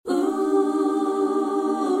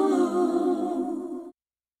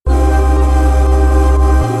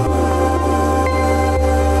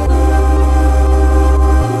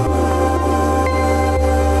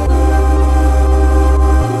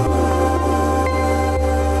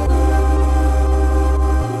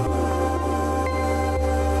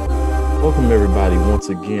Welcome, everybody, once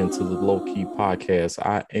again to the Low Key Podcast.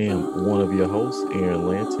 I am one of your hosts, Aaron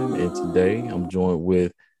Lanton, and today I'm joined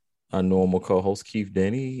with our normal co host, Keith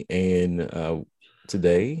Denny. And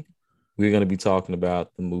today we're going to be talking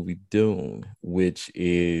about the movie Dune, which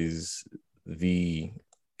is the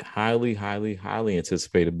highly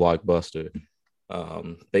anticipated blockbuster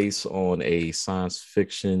based on a science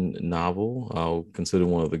fiction novel, considered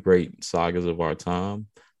one of the great sagas of our time,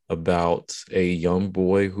 about a young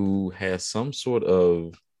boy who has some sort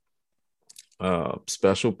of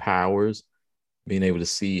special powers, being able to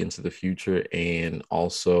see into the future, and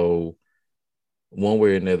also one way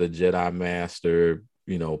or another, Jedi Master,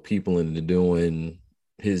 people into doing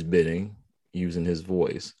his bidding using his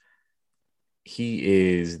voice. He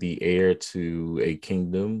is the heir to a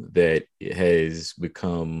kingdom that has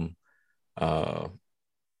become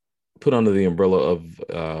put under the umbrella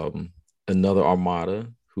of another armada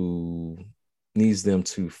who needs them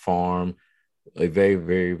to farm a very,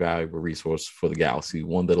 very valuable resource for the galaxy,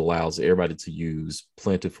 one that allows everybody to use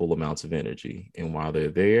plentiful amounts of energy. And while they're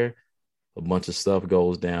there, a bunch of stuff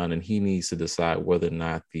goes down, and he needs to decide whether or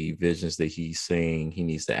not the visions that he's seeing, he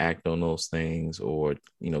needs to act on those things, or,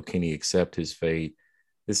 can he accept his fate?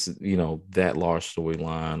 This, that large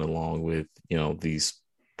storyline, along with, these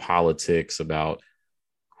politics about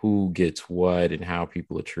who gets what and how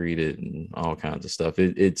people are treated and all kinds of stuff.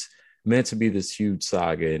 It's meant to be this huge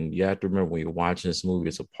saga. And you have to remember, when you're watching this movie,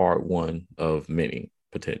 it's a part one of many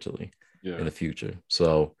potentially in the future.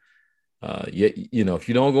 So, if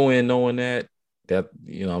you don't go in knowing that,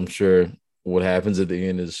 I'm sure what happens at the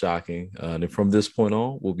end is shocking. And from this point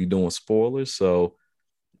on, we'll be doing spoilers. So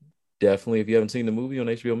definitely, if you haven't seen the movie on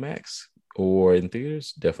HBO Max or in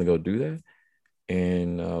theaters, definitely go do that.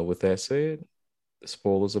 And with that said, the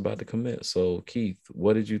spoilers about to commit. So Keith,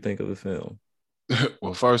 what did you think of the film?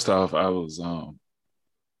 Well, first off, I was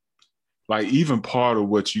like, even part of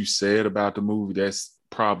what you said about the movie, that's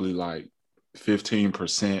probably like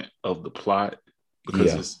 15% of the plot,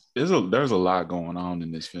 because Yeah. there's a lot going on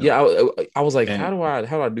in this film. Yeah, I was like, And how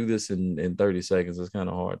do I do this in 30 seconds? It's kind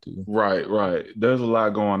of hard to. right. There's a lot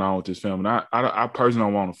going on with this film. And I personally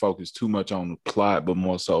don't want to focus too much on the plot, but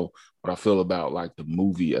more so what I feel about like the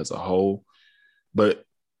movie as a whole. But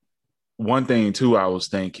one thing too, I was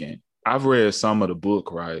thinking, I've read some of the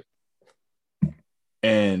book, right?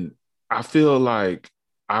 And I feel like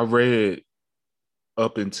I read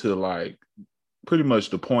up until like pretty much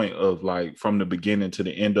the point of like from the beginning to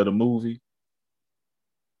the end of the movie.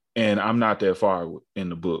 And I'm not that far in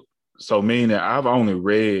the book. So meaning I've only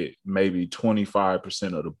read maybe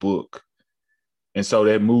 25% of the book. And so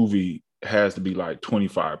that movie has to be like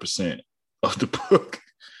 25% of the book,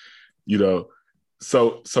 you know.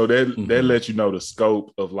 So that lets you know the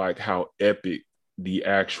scope of like how epic the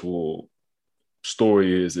actual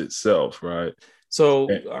story is itself, right? So,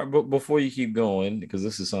 but before you keep going, because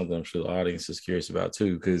this is something I'm sure the audience is curious about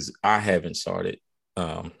too, because I haven't started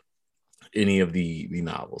any of the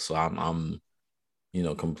novels, so I'm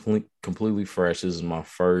completely fresh. This is my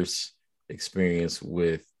first experience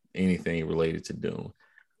with anything related to Dune.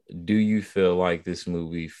 Do you feel like this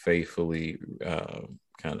movie faithfully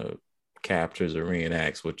kind of captures or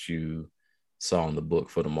reenacts what you saw in the book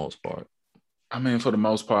for the most part? I mean, for the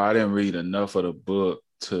most part, I didn't read enough of the book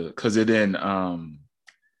because it didn't. I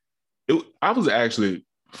was actually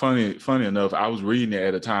funny enough. I was reading it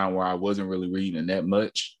at a time where I wasn't really reading that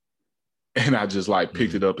much, and I just like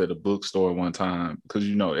picked it up at a bookstore one time because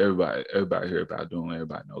everybody hear about Dune,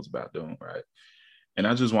 everybody knows about Dune, right? And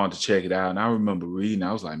I just wanted to check it out. And I remember reading,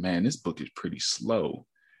 I was like, man, this book is pretty slow.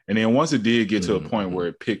 And then once it did get to a point where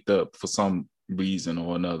it picked up for some reason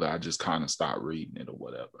or another, I just kind of stopped reading it or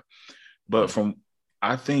whatever. But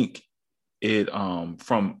I think it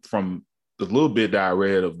from the little bit that I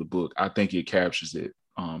read of the book, I think it captures it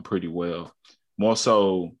pretty well. More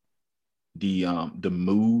so the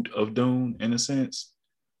mood of Dune in a sense.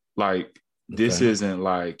 Like this isn't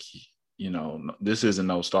like, this isn't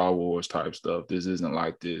no Star Wars type stuff. This isn't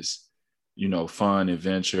like this, fun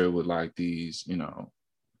adventure with like these,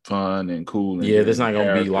 fun and cool. And yeah, there's not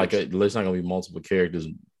gonna be there's not gonna be multiple characters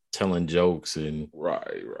telling jokes and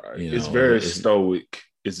right. It's very stoic.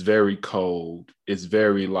 It's very cold. It's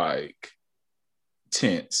very like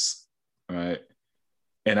tense, right?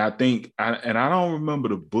 And I think I don't remember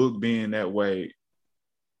the book being that way.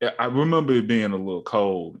 I remember it being a little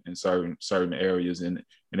cold in certain areas, and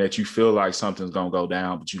that you feel like something's gonna go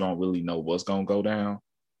down, but you don't really know what's gonna go down.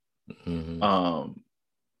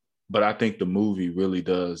 But I think the movie really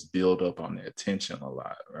does build up on that tension a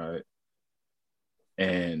lot, right?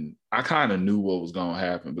 And I kind of knew what was gonna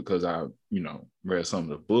happen because I, read some of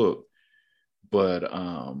the book. but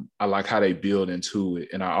I like how they build into it,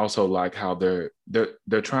 and I also like how they're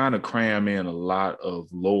trying to cram in a lot of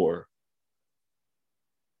lore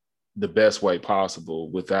the best way possible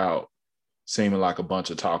without seeming like a bunch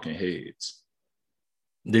of talking heads.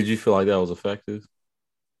 Did you feel like that was effective?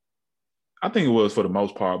 I think it was for the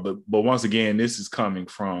most part, but once again, this is coming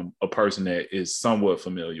from a person that is somewhat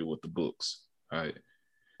familiar with the books, right?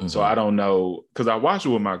 So Mm-hmm. I don't know, because I watched it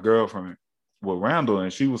with my girlfriend, with Randall,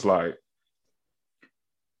 and she was like,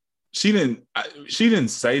 she didn't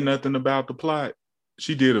say nothing about the plot.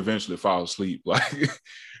 She did eventually fall asleep, like,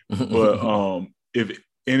 but if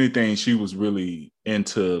anything, she was really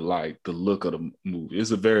into like the look of the movie.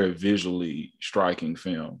 It's a very visually striking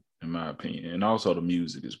film, in my opinion, and also the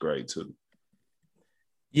music is great too.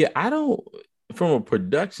 Yeah, I don't. From a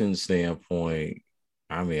production standpoint,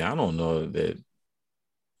 I mean, I don't know that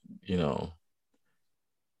you know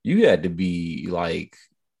you had to be like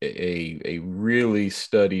a really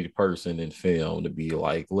studied person in film to be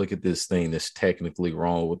like, look at this thing that's technically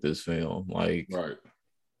wrong with this film. Like Right.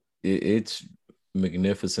 it's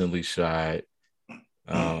magnificently shot.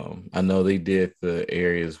 I know they did the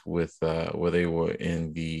areas with where they were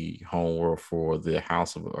in the home world for the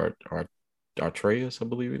House of Artreus, I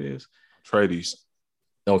believe it is. Trades.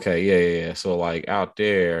 Okay, yeah, yeah, yeah. So like out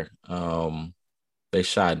there, they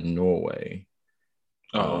shot in Norway,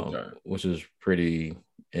 Oh, okay. which is pretty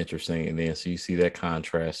interesting. And then so you see that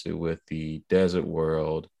contrasted with the desert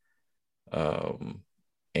world. Um,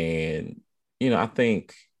 and I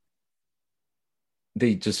think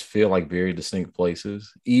they just feel like very distinct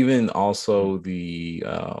places. Even also the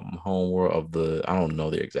home world of the I don't know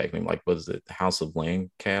their exact name, like what is it, the House of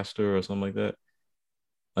Lancaster or something like that.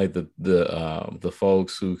 Like the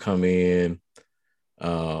folks who come in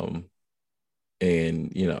um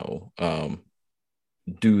and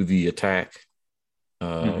do the attack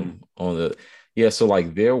Mm-hmm. on the yeah, so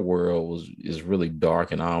like their world is really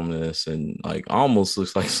dark and ominous and like almost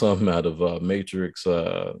looks like something out of Matrix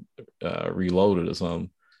Reloaded or something.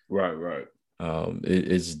 Right, right.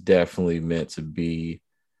 It's definitely meant to be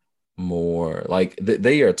more like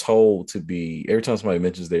they are told to be every time somebody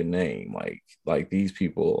mentions their name, like these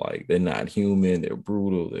people, like they're not human, they're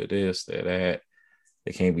brutal, they're this, they're that,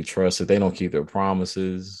 they can't be trusted, they don't keep their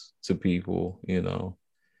promises to people.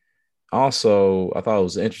 Also, I thought it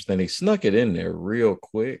was interesting they snuck it in there real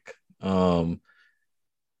quick.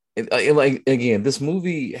 Like again, this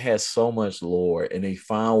movie has so much lore, and they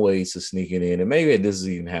found ways to sneak it in. And maybe this is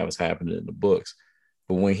even how it's happening in the books.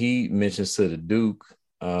 But when he mentions to the Duke,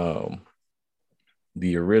 um,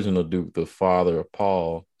 the original Duke, the father of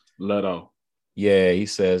Paul, Leto. yeah, he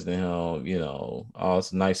says to him, oh,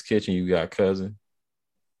 it's a nice kitchen you got, cousin.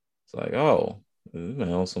 It's like, oh,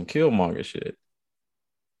 some Killmonger shit.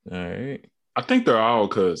 All right. I think they're all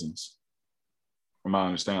cousins, from my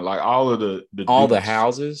understanding. Like all of the All the dukes,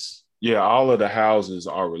 houses. yeah, all of the houses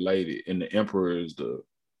are related, and the emperor is the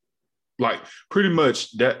like pretty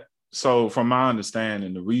much that. So from my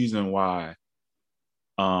understanding, the reason why,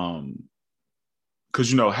 um,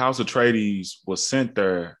 because House Atreides was sent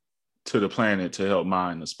there to the planet to help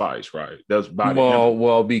mine the spice, right? That's by the emperor.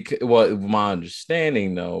 Well, my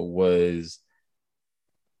understanding though was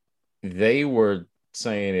they were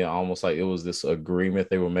saying it almost like it was this agreement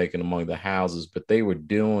they were making among the houses, but they were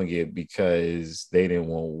doing it because they didn't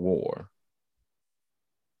want war.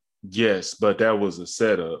 Yes, but that was a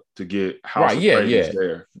setup to get House Right? Yeah, Atreides yeah.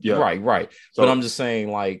 there. Yeah. Right, right. But I'm So just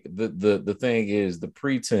saying, like the thing is, the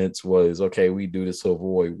pretense was okay. We do this to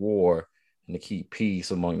avoid war and to keep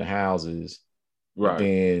peace among the houses. But right.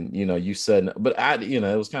 then you said, but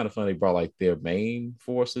it was kind of funny. They brought like their main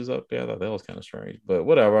forces up there. I thought that was kind of strange, but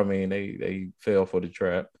whatever. I mean, they fell for the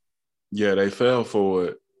trap. Yeah, they fell for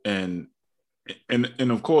it, and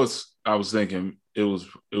of course, I was thinking it was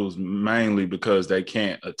mainly because they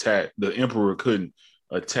can't attack. The Emperor couldn't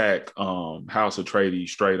attack House Atreides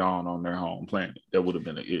straight on their home planet. That would have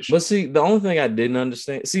been an issue. But see, the only thing I didn't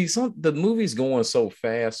understand, the movie's going so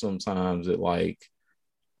fast sometimes that like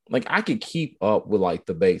I could keep up with like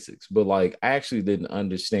the basics, but like I actually didn't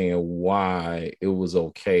understand why it was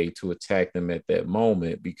okay to attack them at that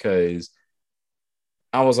moment because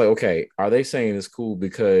I was like, okay, are they saying it's cool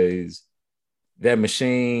because that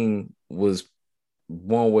machine was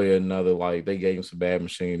one way or another, like they gave him some bad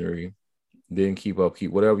machinery, didn't keep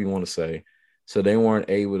whatever you want to say. So they weren't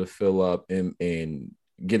able to fill up and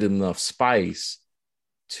get enough spice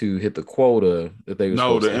to hit the quota that they were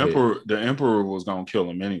No, supposed the to hit. Emperor was gonna kill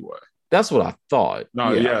him anyway. That's what I thought.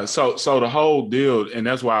 No, Yeah. yeah. So the whole deal, and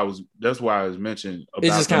that's why I was mentioned It's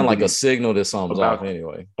about just kind them of like a being signal that something's off about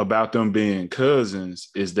anyway. about them being cousins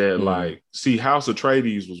is that Mm, like see House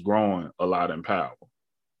Atreides was growing a lot in power.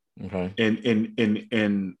 okay.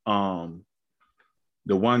 And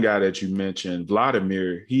the one guy that you mentioned,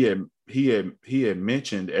 Vladimir, he had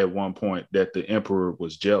mentioned at one point that the emperor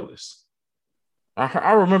was jealous.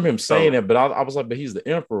 I remember him saying So it, but I was like, but he's the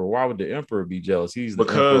emperor. Why would the emperor be jealous? He's the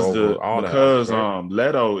emperor because over the all the houses, because right?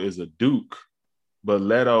 Leto is a duke, but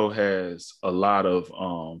Leto has a lot of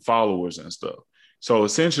followers and stuff. So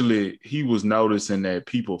essentially, he was noticing that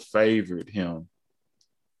people favored him.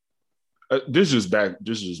 This is me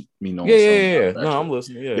Yeah, knowing yeah, something yeah, about yeah. the No, backstory. I'm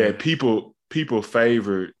listening. Yeah. That people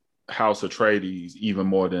favored House Atreides even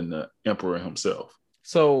more than the Emperor himself.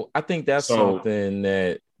 So I think that's So something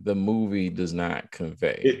that the movie does not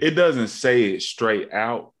convey. it doesn't say it straight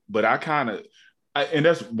out, but I kind of, and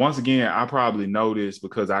that's once again, I probably know this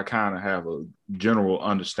because I kind of have a general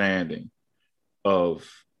understanding of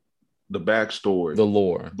the backstory. The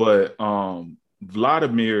lore. But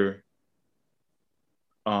Vladimir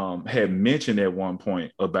had mentioned at one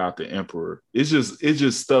point about the emperor. It's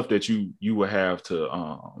just stuff that you would have to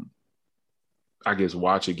I guess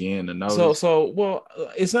watch again to notice. Well,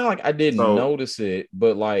 it's not like I didn't So notice it,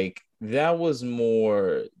 but like that was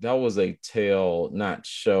a tell, not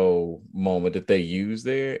show moment that they use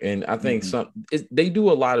there. And I think mhm. they do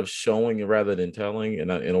a lot of showing rather than telling. And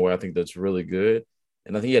in a way, I think that's really good.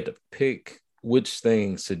 And I think you have to pick which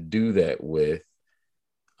things to do that with.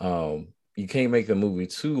 You can't make the movie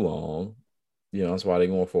too long. That's why they're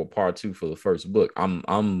going for a part two for the first book. I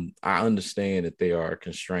understand that there are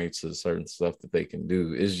constraints to certain stuff that they can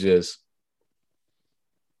do. It's just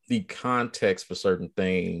the context for certain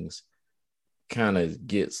things kind of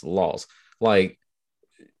gets lost. Like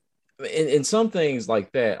in some things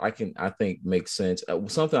like that, I think makes sense.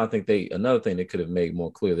 Something I think another thing they could have made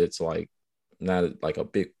more clear that's like not like a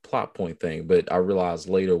big plot point thing, but I realized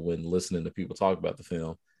later when listening to people talk about the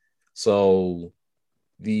film. So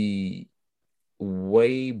the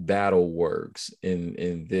way battle works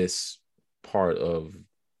in this part of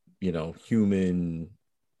human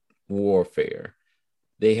warfare,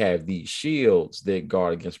 they have these shields that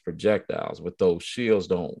guard against projectiles, but those shields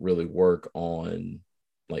don't really work on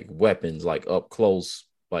like weapons, like up close,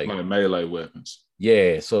 like like melee weapons.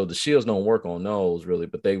 yeah. So the shields don't work on those really,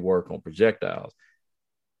 but they work on projectiles.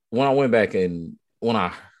 When I went back and when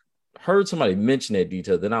I heard somebody mention that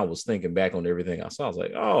detail, then I was thinking back on everything I saw. I was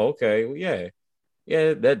like, oh, okay, well, yeah,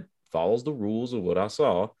 that follows the rules of what I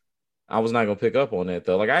saw. I was not gonna pick up on that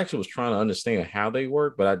though. Like I actually was trying to understand how they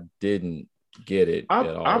work, but I didn't get it I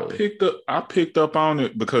at all I really. picked up on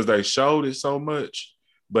it because they showed it so much,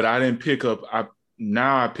 but I didn't pick up. I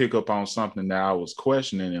pick up on something that I was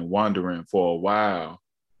questioning and wondering for a while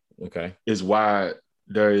Okay. is why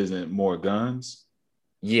there isn't more guns.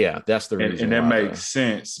 Yeah, that's the And reason that why. makes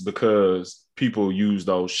sense because people use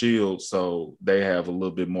those shields so they have a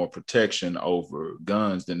little bit more protection over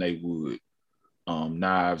guns than they would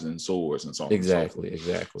knives and swords and so on and so forth.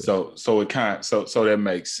 Exactly. So that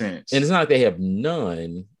makes And it's sense. not like they have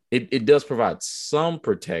none. It does provide some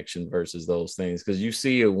protection versus those things because you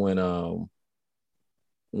see it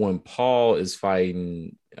when Paul is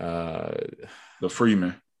fighting The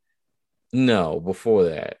Freeman. no, before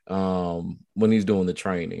that. When he's doing the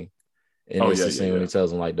training. And Oh it's yeah, the yeah, same when yeah. he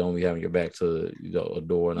tells him like don't be having your back to a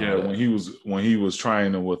door and all Yeah, that. when he was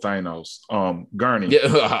training with Thanos, Gurney.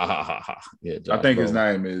 Yeah. Yeah, I Josh think his Brolin.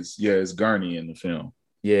 name is yeah, it's Gurney in the film.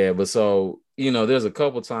 Yeah, but so there's a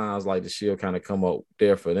couple times like the shield kind of come up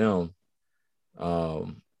there for them.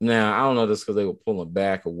 Now I don't know this because they were pulling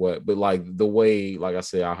back or what, but like the way, like I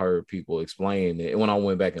said, I heard people explain it, and when I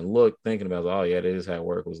went back and looked, thinking about, oh yeah, that is how it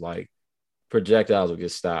worked. Was like projectiles would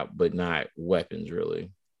get stopped, but not weapons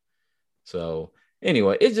really. So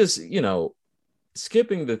anyway, it just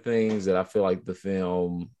skipping the things that I feel like the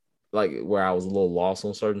film, like where I was a little lost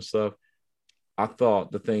on certain stuff. I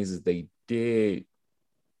thought the things that they did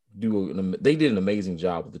an amazing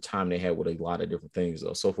job with the time they had with a lot of different things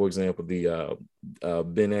though. So for example, the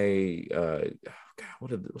Bene God,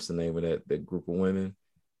 what's the name of that group of women?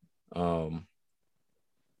 Um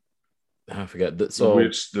I forgot. The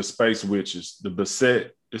space witches, the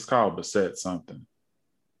Beset. It's called Beset something.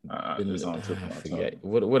 It's on the tip I of my forget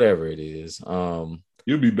tongue. whatever it is.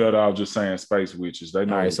 You'd be better off just saying space witches. They All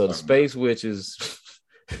know right, what so we're the talking about. space witches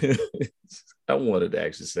I wanted to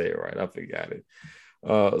actually say it right. I forgot it.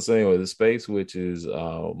 So anyway, the space witches,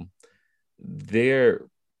 their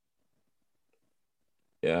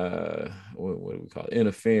what do we call it?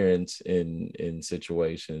 Interference in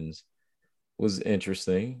situations was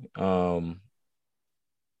interesting. I'm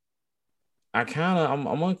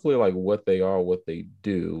unclear like what they are, what they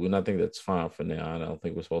do, and I think that's fine for now. I don't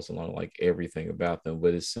think we're supposed to learn like everything about them,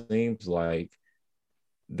 but it seems like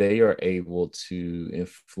they are able to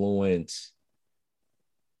influence,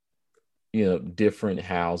 different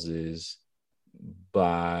houses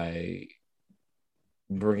by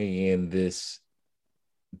bringing in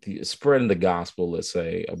spreading the gospel, let's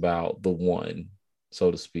say, about the one,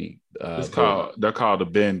 so to speak. They're called the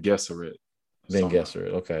Ben Gesserit. Ben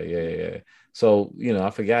Gesserit. Okay, yeah. So, I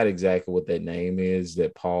forgot exactly what that name is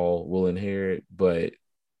that Paul will inherit, but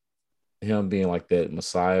him being like that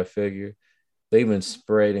Messiah figure, they've been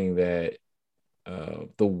spreading that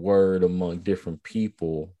the word among different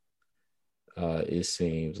people. It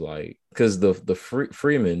seems like because the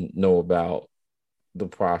freemen know about the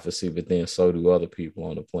prophecy, but then so do other people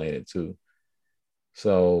on the planet too.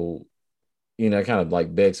 So, it kind of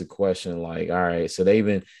like begs a question like, all right, so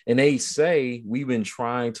they say we've been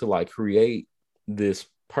trying to like create this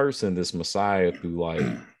person, this Messiah through like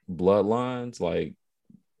bloodlines, like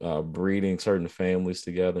breeding certain families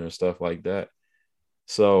together and stuff like that.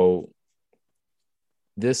 So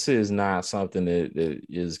this is not something that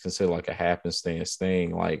is considered like a happenstance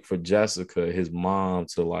thing. Like for Jessica, his mom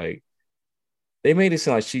to like, they made it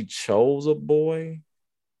seem like she chose a boy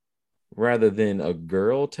rather than a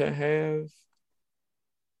girl to have.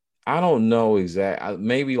 I don't know exactly.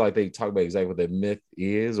 Maybe like they talk about exactly what that myth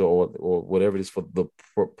is, or whatever it is for the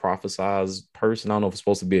prophesized person. I don't know if it's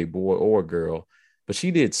supposed to be a boy or a girl, but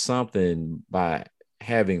she did something by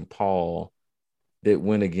having Paul that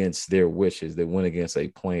went against their wishes, that went against a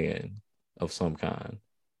plan of some kind.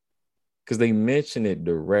 Because they mention it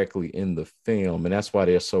directly in the film, and that's why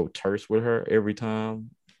they're so terse with her every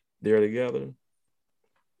time they're together.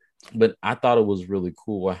 But I thought it was really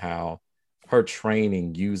cool how her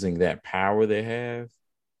training using that power they have,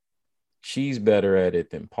 she's better at it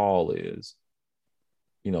than Paul is.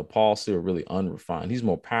 Paul's still really unrefined. He's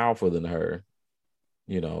more powerful than her.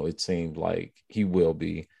 It seems like he will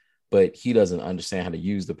be, but he doesn't understand how to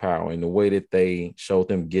use the power. And the way that they showed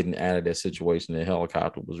them getting out of that situation in the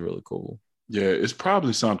helicopter was really cool. Yeah, it's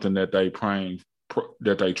probably something that they train for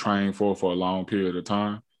a long period of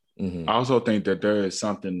time. Mm-hmm. I also think that there is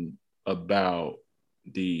something about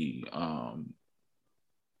the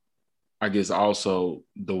I guess also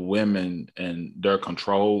the women and their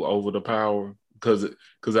control over the power, because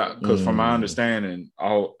from my understanding,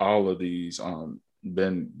 all of these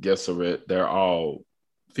Ben Gesserit, they're all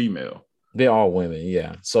female. They're all women,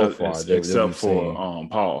 yeah. So far, except for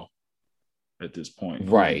Paul at this point,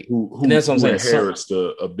 right? Who and that's what I'm saying. Inherits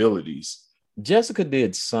the abilities. Jessica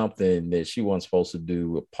did something that she wasn't supposed to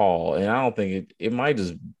do with Paul, and I don't think it might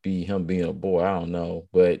just be him being a boy. I don't know,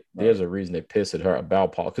 but there's a reason they pissed at her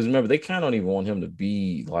about Paul. Because remember, they kind of don't even want him to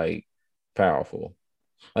be like powerful.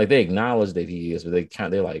 Like they acknowledge that he is, but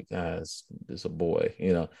they're like, it's a boy,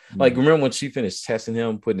 Like remember when she finished testing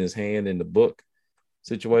him, putting his hand in the book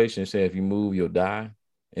situation, saying if you move, you'll die.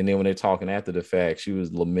 And then when they're talking after the fact, she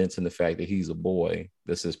was lamenting the fact that he's a boy.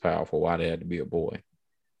 This is powerful. Why they had to be a boy?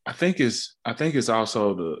 I think it's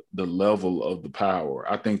also the level of the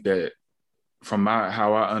power. I think that from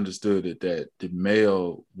how I understood it, that the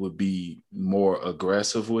male would be more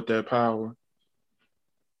aggressive with that power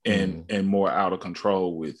and more out of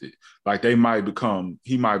control with it. Like he might become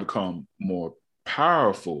more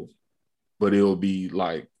powerful, but it'll be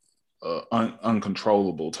like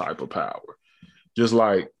uncontrollable type of power. Just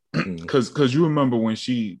like because you remember when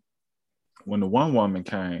the one woman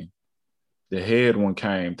came, the head one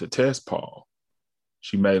came to test Paul.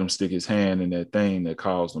 She made him stick his hand in that thing that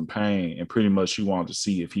caused him pain. And pretty much she wanted to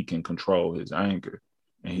see if he can control his anger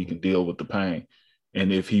and he can deal with the pain.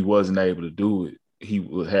 And if he wasn't able to do it, he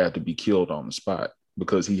would have to be killed on the spot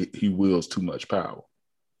because he wields too much power.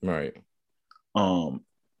 Right.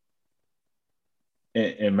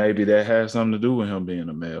 And maybe that has something to do with him being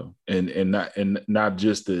a male and not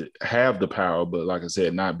just to have the power, but like I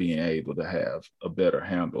said, not being able to have a better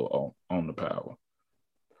handle on the power.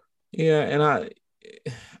 Yeah, and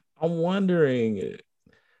I'm wondering,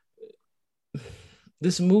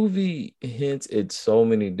 this movie hints at so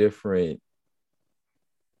many different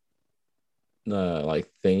like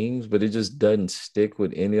themes, but it just doesn't stick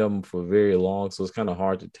with any of them for very long. So it's kind of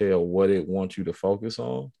hard to tell what it wants you to focus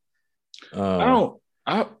on.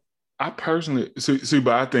 I personally see,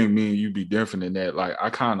 but I think me and you be different in that. Like I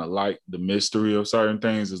kind of like the mystery of certain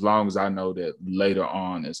things as long as I know that later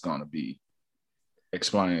on it's gonna be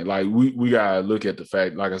explained. Like we gotta look at the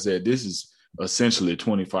fact, like I said, this is essentially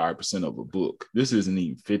 25% of a book. This isn't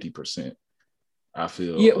even 50%. I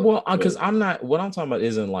feel Yeah, well, because but I'm not, what I'm talking about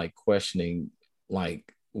isn't like questioning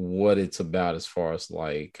like what it's about as far as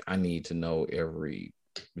like I need to know every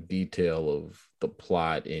detail of the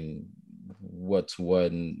plot and what's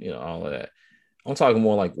what and all of that. I'm talking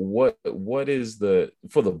more like what is the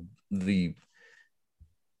for the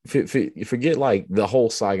forget like the whole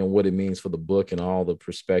saga and what it means for the book and all the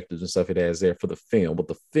perspectives and stuff it has there for the film, what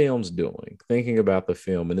the film's doing, thinking about the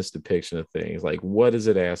film and its depiction of things, like what is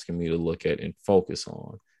it asking me to look at and focus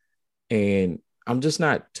on? And I'm just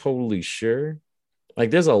not totally sure. Like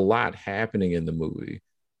there's a lot happening in the movie,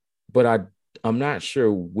 but I'm not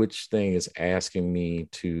sure which thing is asking me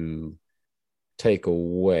to take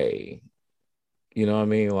away. You know what I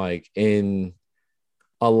mean? Like in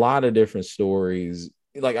a lot of different stories,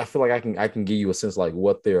 like I feel like I can give you a sense like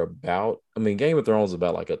what they're about. I mean, Game of Thrones is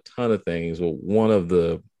about like a ton of things, but one of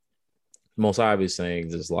the most obvious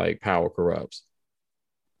things is like power corrupts.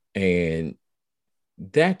 And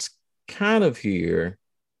that's kind of here,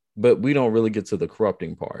 but we don't really get to the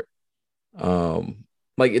corrupting part.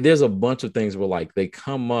 Like there's a bunch of things where like they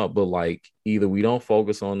come up, but like either we don't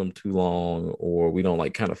focus on them too long or we don't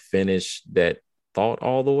like kind of finish that thought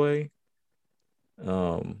all the way.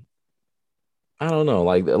 Um, I don't know.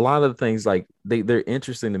 Like a lot of the things like they're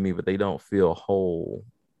interesting to me, but they don't feel whole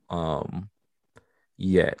um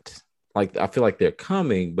yet. Like I feel like they're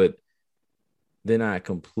coming, but they're not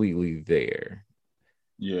completely there.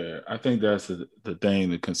 yeah, I think that's the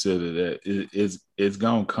thing to consider, that it's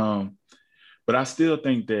gonna come. But I still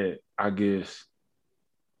think that, I guess,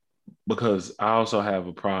 because I also have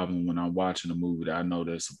a problem when I'm watching a movie that I know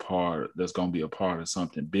that's gonna be a part of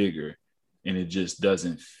something bigger, and it just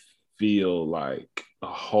doesn't feel like a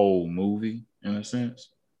whole movie in a sense.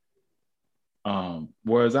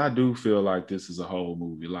 Whereas I do feel like this is a whole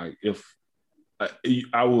movie. Like if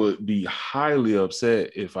I would be highly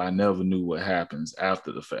upset if I never knew what happens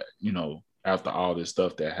after the fact, after all this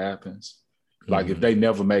stuff that happens. Like if Mm-hmm. they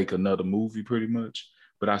never make another movie, pretty much.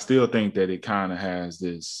 But I still think that it kind of has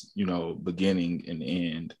this, beginning and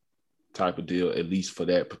end type of deal, at least for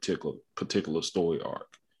that particular story arc.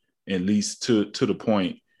 At least to the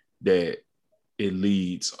point that it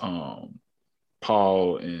leads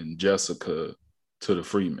Paul and Jessica to the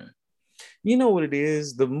Freeman. You know what it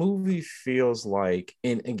is? The movie feels like,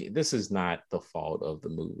 and this is not the fault of the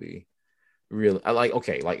movie. Really, I like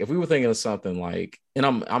okay, like if we were thinking of something like, and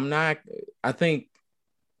I'm not, I think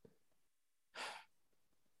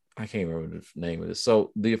I can't remember the name of this.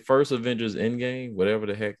 So the first Avengers Endgame, whatever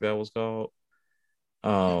the heck that was called,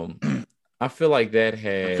 um, I feel like that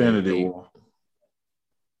had Infinity a War.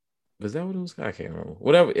 was that what it was? I can't remember.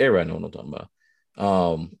 Whatever, everybody know what I'm talking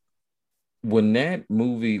about. When that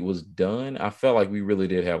movie was done, I felt like we really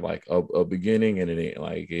did have like a beginning and an end.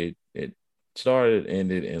 Like it started,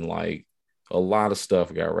 ended, and like a lot of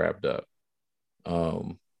stuff got wrapped up.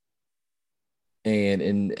 Um, and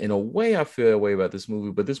in a way, I feel a way about this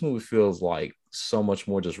movie, but this movie feels like so much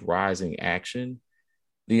more just rising action.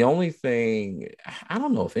 The only thing I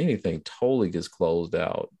don't know if anything totally gets closed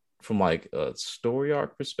out from like a story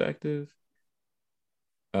arc perspective.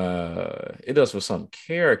 It does for some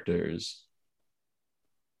characters,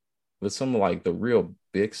 but some of like the real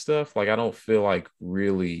big stuff, like I don't feel like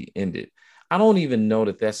really ended. I don't even know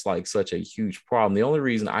that that's like such a huge problem. The only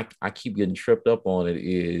reason I keep getting tripped up on it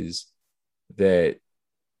is that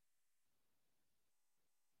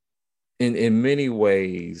in many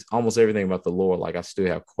ways, almost everything about the lore, like I still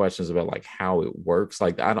have questions about like how it works.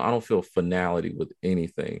 Like I don't feel finality with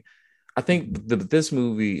anything. I think this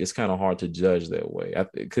movie is kind of hard to judge that way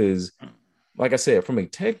because, like I said, from a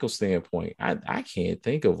technical standpoint, I can't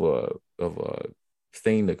think of a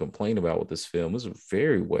thing to complain about with this film. It's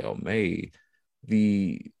very well made.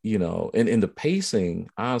 And the pacing,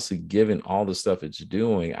 honestly, given all the stuff it's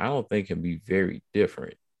doing, I don't think can be very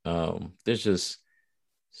different. There's just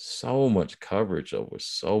so much coverage over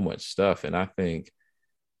so much stuff. And I think,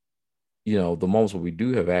 the moments where we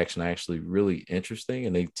do have action are actually really interesting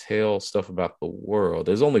and they tell stuff about the world.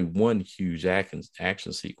 There's only one huge action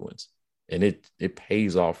sequence and it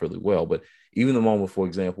pays off really well. But even the moment, for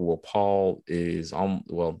example, where Paul is on,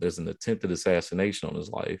 well, there's an attempted assassination on his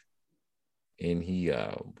life, and he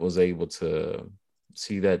was able to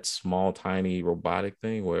see that small, tiny robotic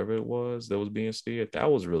thing, wherever it was that was being steered. That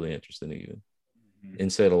was really interesting, even,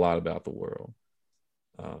 and said a lot about the world.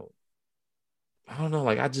 Uh, I don't know.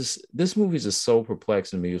 Like, this movie is just so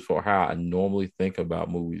perplexing to me for how I normally think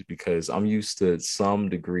about movies because I'm used to some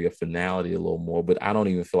degree of finality a little more, but I don't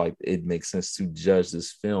even feel like it makes sense to judge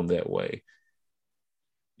this film that way.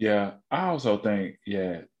 Yeah, I also think,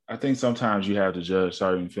 yeah, I think sometimes you have to judge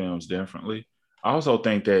certain films differently. I also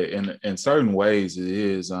think that in certain ways it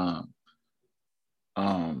is um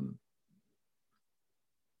I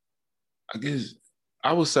guess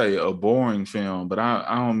I would say a boring film, but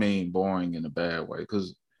I don't mean boring in a bad way,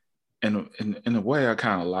 because in a way I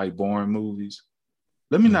kind of like boring movies.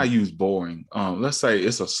 Let me Mhm. not use boring. Let's say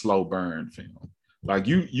it's a slow burn film. Like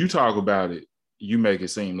you talk about it, you make it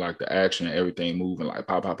seem like the action and everything moving like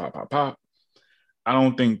pop, pop, pop, pop, pop. I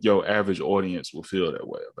don't think your average audience will feel that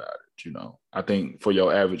way about it. I think for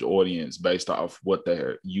your average audience, based off what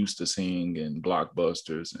they're used to seeing in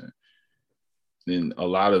blockbusters and in a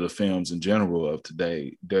lot of the films in general of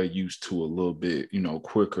today, they're used to a little bit,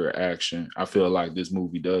 quicker action. I feel like this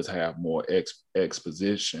movie does have more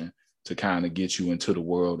exposition to kind of get you into the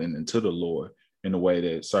world and into the lore in a way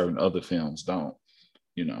that certain other films don't,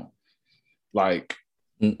 you know. Like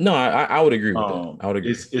No, I would agree with that. I would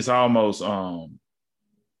agree. it's almost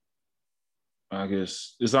I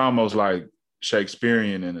guess it's almost like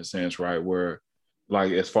Shakespearean in a sense, right? Where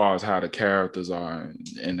like as far as how the characters are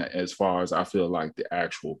and as far as I feel like the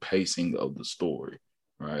actual pacing of the story,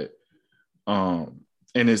 right? Um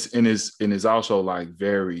and it's also like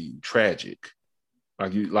very tragic.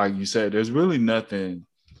 Like you said, there's really nothing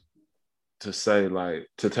to say like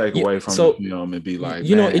to take Yeah. away from the So film and be like,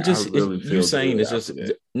 it man, I just really you feel saying good it's after just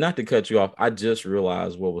that. not to cut you off. I just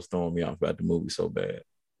realized what was throwing me off about the movie so bad.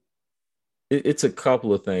 It's a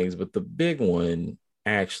couple of things, but the big one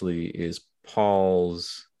actually is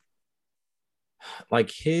Paul's,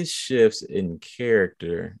 like his shifts in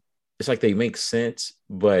character. It's like they make sense,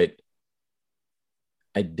 but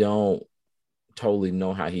I don't totally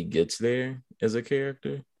know how he gets there as a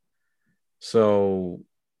character. So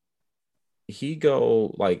he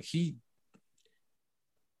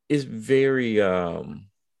is very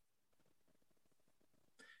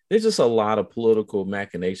there's just a lot of political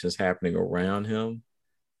machinations happening around him.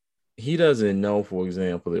 He doesn't know, for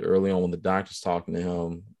example, that early on when the doctor's talking to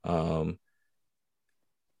him,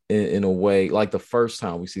 in a way, like the first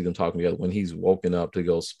time we see them talking together, when he's woken up to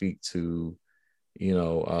go speak to,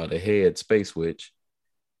 the head space witch,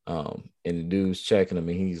 and the dude's checking him,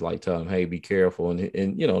 and he's like telling him, "Hey, be careful,"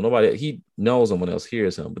 and nobody, he knows someone else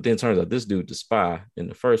hears him, but then it turns out this dude, the spy in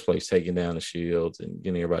the first place, taking down the shields and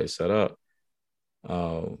getting everybody set up.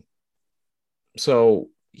 Um, So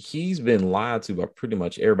he's been lied to by pretty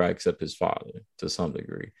much everybody except his father to some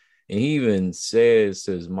degree. And he even says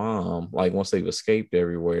to his mom, like once they've escaped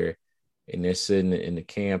everywhere and they're sitting in the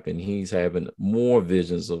camp, and he's having more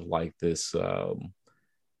visions of like this,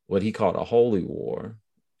 what he called a holy war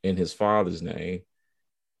in his father's name.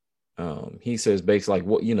 He says basically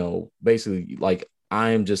like basically like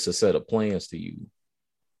I am just a set of plans to you.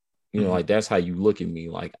 Mhm. Like that's how you look at me.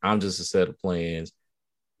 Like I'm just a set of plans,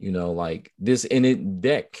 like this, and it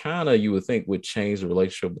that kind of you would think would change the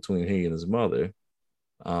relationship between he and his mother,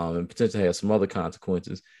 and potentially have some other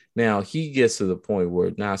consequences. Now he gets to the point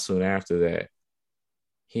where not soon after that,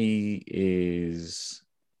 he is,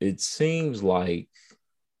 it seems like,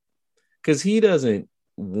 because he doesn't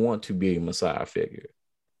want to be a messiah figure.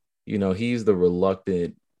 He's the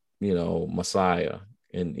reluctant, messiah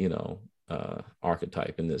and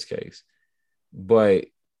archetype in this case. But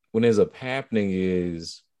what ends up happening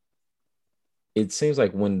is, it seems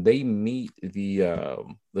like when they meet the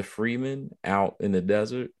Freeman out in the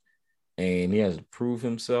desert and he has to prove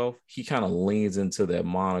himself, he kind of leans into that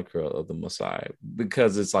moniker of the Messiah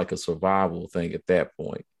because it's like a survival thing at that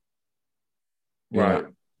point. You know, Right.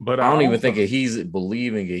 But I I don't even think also that he's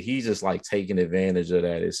believing it. He's just like taking advantage of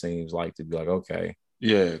that. It seems like, to be like, okay,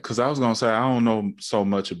 Yeah, because I was gonna say I don't know so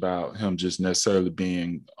much about him just necessarily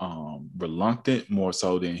being reluctant, more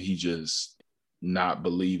so than he just not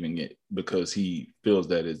believing it because he feels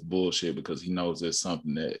that it's bullshit because he knows it's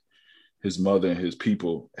something that his mother and his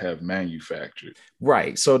people have manufactured.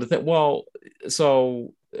 right. So the thing, well,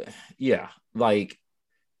 so yeah, like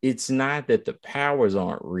it's not that the powers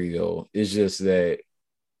aren't real. It's just that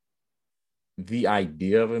the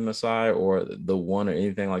idea of a Messiah or the one or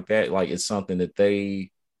anything like that, like it's something that they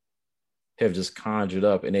have just conjured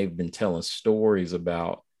up and they've been telling stories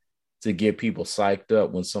about to get people psyched up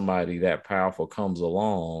when somebody that powerful comes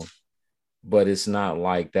along. But it's not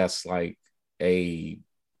like that's like a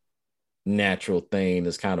natural thing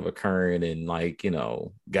that's kind of occurring, and like,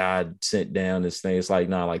 God sent down this thing. It's like,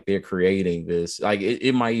 not like they're creating this. Like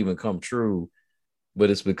it might even come true, but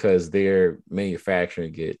it's because they're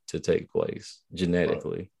manufacturing it to take place Right.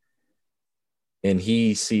 genetically. And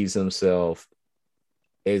he sees himself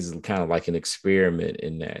as kind of like an experiment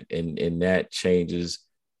in that, and that changes,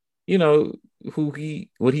 you know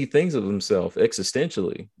what he thinks of himself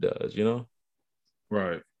existentially does.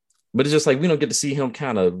 Right. But it's just like we don't get to see him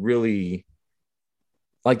kind of really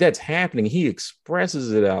like that's happening. He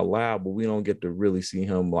expresses it out loud, but we don't get to really see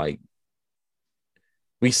him like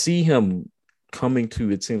we see him coming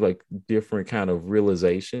to it seems like different kind of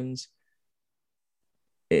realizations.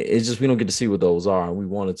 It's just we don't get to see what those are, and we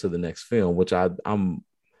want it to the next film, which I'm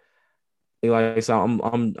like I said,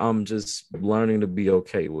 I'm just learning to be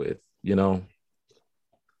okay with, you know.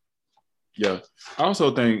 Yeah. I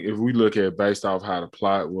also think if we look at based off how the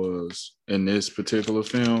plot was in this particular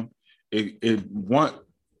film, it want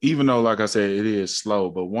even though like I said it is slow,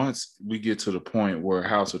 but once we get to the point where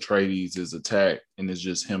House Atreides is attacked and it's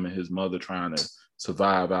just him and his mother trying to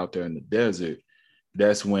survive out there in the desert,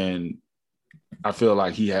 that's when I feel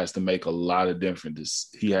like he has to make a lot of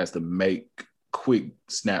he has to make quick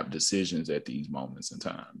snap decisions at these moments in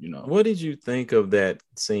time, you know. What did you think of that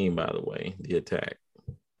scene, by the way, the attack?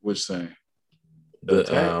 Which thing? The The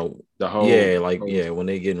attack? The yeah, whole, like whole yeah, when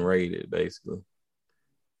they getting raided, basically.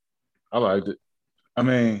 I liked it. I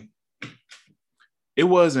mean, it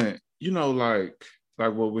wasn't, you know, like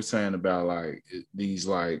what we're saying about like these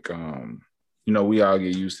like you know, we all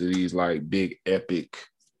get used to these like big epic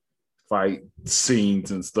fight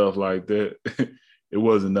scenes and stuff like that. It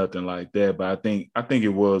wasn't nothing like that, but I think it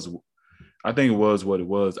was what it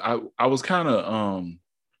was. I was kind of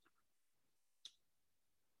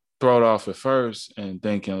thrown off at first and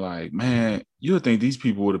thinking like, man, you would think these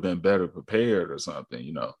people would have been better prepared or something,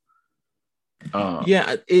 you know.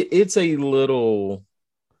 Yeah, it's a little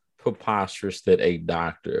preposterous that a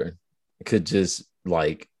doctor could just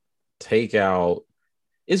like take out.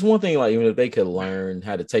 It's one thing like even if they could learn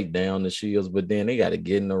how to take down the shields, but then they got to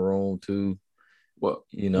get in the room too, well,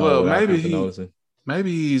 you know, well, without people noticing.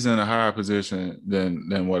 maybe he's in a higher position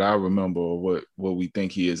than what I remember or what we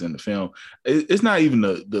think he is in the film. It's not even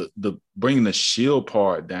the bringing the shield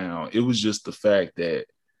part down. It was just the fact that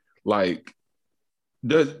like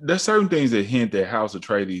there's certain things that hint that House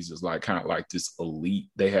Atreides is like kind of like this elite.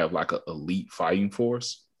 They have like an elite fighting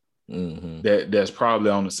force that's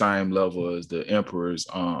probably on the same level as the Emperor's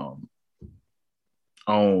own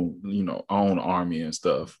army and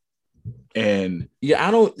stuff. And yeah, I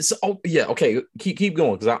don't. So, yeah, okay. Keep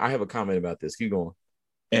going because I have a comment about this. Keep going.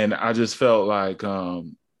 And I just felt like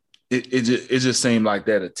it just seemed like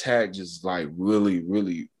that attack just like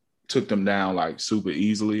really took them down like super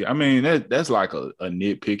easily. I mean that's like a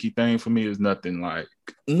nitpicky thing for me. It's nothing like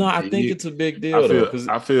No, I think big. it's a big deal though because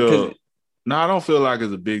No, I don't feel like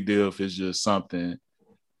it's a big deal if it's just something.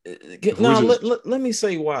 No, let me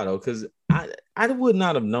say why though, because I would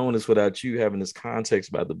not have known this without you having this context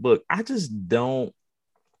about the book. I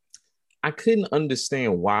couldn't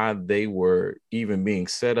understand why they were even being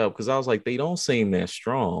set up because I was like, they don't seem that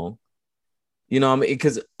strong. You know what I mean?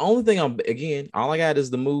 Because only thing all I got is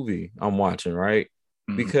the movie I'm watching, right?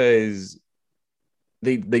 Mm-hmm. Because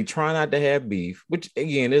they try not to have beef, which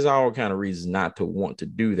again, there's all kind of reasons not to want to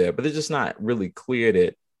do that, but it's just not really clear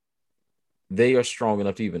that they are strong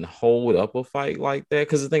enough to even hold up a fight like that.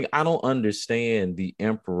 Because the thing, I don't understand the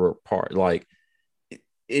emperor part. Like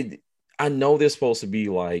it I know they're supposed to be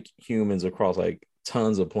like humans across like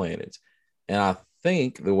tons of planets. And I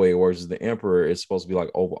think the way it works is the emperor is supposed to be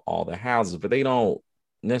like over all the houses, but they don't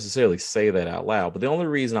necessarily say that out loud. But the only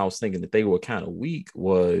reason I was thinking that they were kind of weak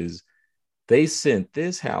was they sent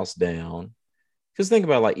this house down. Because think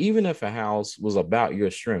about it, like even if a house was about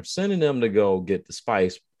your strength, sending them to go get the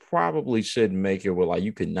spice probably shouldn't make it where like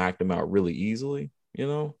you could knock them out really easily, you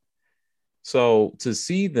know? So to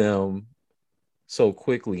see them so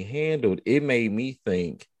quickly handled, it made me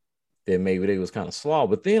think that maybe they was kind of slow.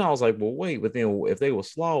 But then I was like, well, wait, but then if they were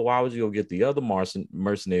slow, why would you go get the other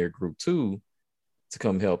mercenary group too to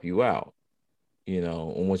come help you out? You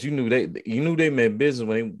know, and once you knew they meant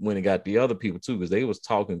business when they got the other people too, because they was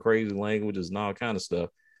talking crazy languages and all kind of stuff.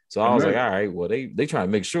 So I was like, all right, well, they trying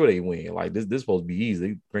to make sure they win. Like this supposed to be easy.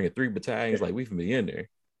 They bringing 3 battalions, like we from the end there.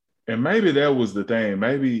 And maybe that was the thing.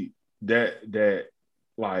 Maybe that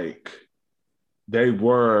like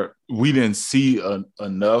we didn't see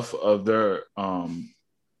enough of their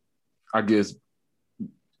I guess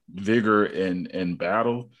vigor in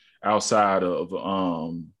battle outside of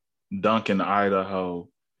Duncan, Idaho,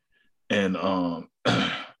 and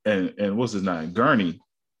and what's his name, Gurney,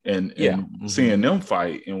 and seeing them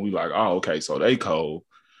fight, and we like, oh, okay, so they cold.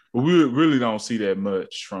 But we really don't see that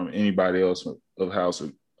much from anybody else of House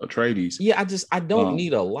of Atreides. Yeah, I don't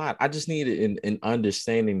need a lot. I just needed an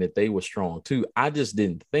understanding that they were strong too. I just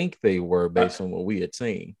didn't think they were based on what we had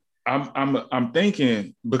seen. I'm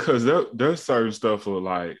thinking because there's certain stuff for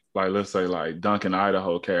like let's say like Duncan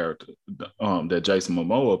Idaho character that Jason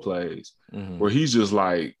Momoa plays, where he's just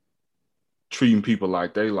like treating people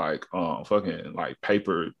like they like fucking like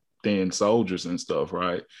paper thin soldiers and stuff,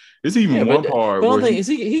 right? It's Yeah, even one but part one where thing is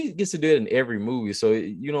he gets to do it in every movie, so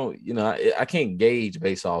I can't gauge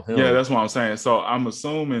based off yeah, him. that's what I'm saying. So I'm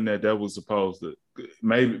assuming that was supposed to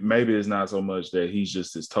maybe it's not so much that he's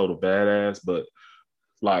just this total badass, but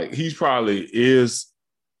like he's probably is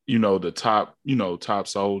the top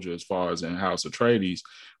soldier as far as in House Atreides,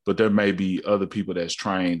 but there may be other people that's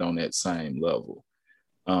trained on that same level.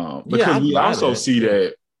 Yeah, Because I'd we buy also that. see Yeah,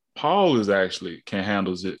 that Paul is actually can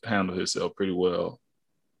handle himself pretty well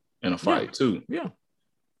in a yeah, fight too. yeah.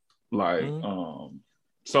 Like, Mm-hmm.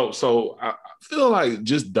 so I feel like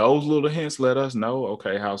just those little hints let us know,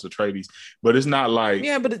 okay, House Atreides, but it's not like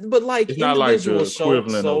Yeah, but like it's not like individual the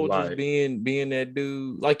equivalent of soldiers like, being that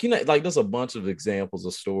dude, like like there's a bunch of examples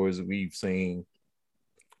of stories we've seen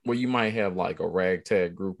where you might have like a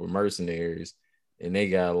ragtag group of mercenaries, and they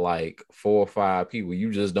got like 4 or 5 people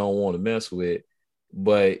you just don't want to mess with,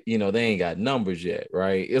 but they ain't got numbers yet,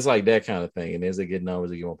 right? It's like that kind of thing, and as they get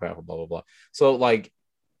numbers, they get more powerful, blah blah blah. So like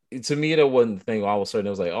to me, that wasn't the thing. All of a sudden, it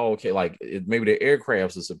was like, oh, okay, like maybe the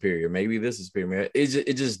aircrafts are superior, maybe this is superior. It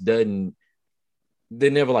just doesn't. They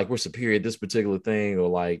never like we're superior at this particular thing, or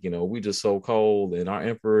like we just so cold, and our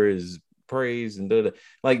emperor is praised and da, da.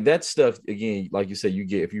 Like that stuff again. Like you said, you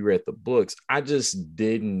get if you read the books. I just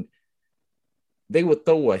didn't. They would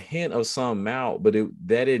throw a hint of something out, but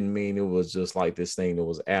that didn't mean it was just like this thing that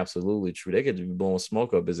was absolutely true. They could be blowing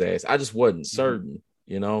smoke up his ass. I just wasn't certain,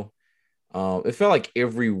 It felt like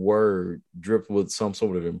every word dripped with some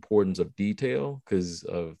sort of importance of detail because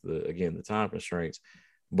of the time constraints.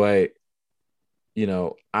 But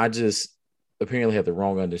I just apparently had the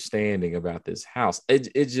wrong understanding about this house.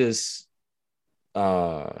 It just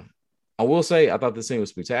I will say I thought this scene was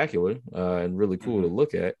spectacular and really cool to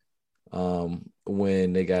look at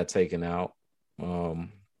when they got taken out.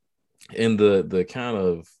 In the kind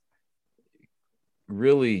of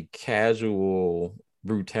really casual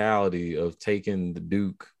brutality of taking the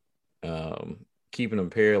Duke, keeping him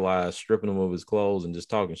paralyzed, stripping him of his clothes, and just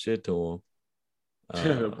talking shit to him.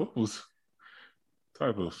 yeah, what was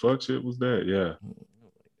type of fuck shit was that? Yeah.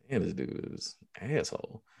 Man, this dude is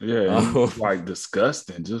asshole. Yeah, and he was like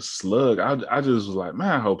disgusting, just slug. I just was like,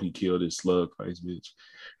 man, I hope he killed this slug face bitch.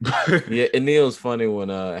 Yeah, and it was funny when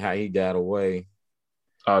how he got away.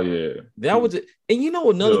 Oh yeah, That was it. And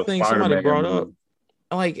another the thing somebody Spider-Man brought up, movie.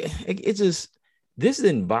 like it just this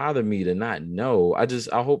didn't bother me to not know.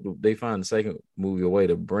 I hope they find the second movie a way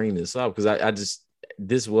to bring this up because I just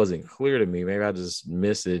this wasn't clear to me. Maybe I just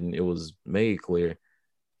missed it and it was made clear.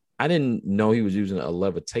 I didn't know he was using a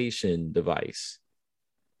levitation device.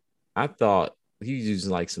 I thought he was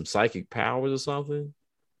using like some psychic powers or something.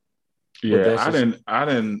 But Yeah, that's just I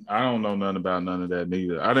don't know nothing about none of that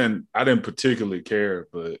neither. I didn't particularly care,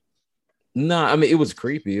 but no. I mean, it was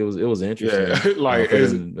creepy. It was yeah, interesting like for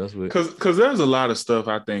as them. That's what. because there's a lot of stuff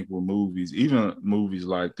I think with movies, even movies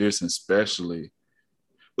like this, especially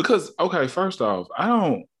because okay, first off, I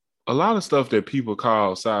don't a lot of stuff that people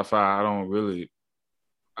call sci-fi. I don't really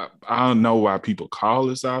I don't know why people call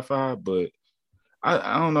it sci-fi, but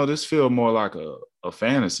I don't know. This feel more like a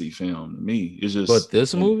fantasy film to me. It's But just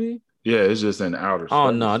this movie, yeah, it's just in outer oh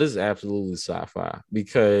no, space. this is absolutely sci-fi Yeah,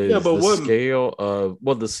 because but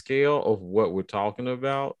what? the scale of what we're talking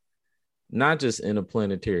about, not just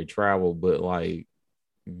interplanetary travel, but like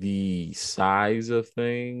the size of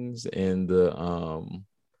things and the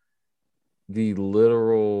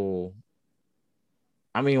literal.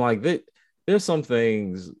 I mean, like there's some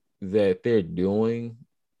things that they're doing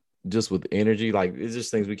just with energy, like it's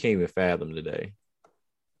just things we can't even fathom today.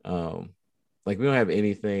 Um, like we don't have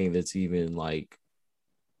anything that's even like,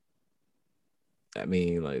 I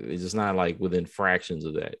mean, like it's just not like within fractions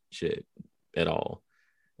of that shit at all.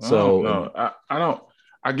 I don't So, know. and I don't.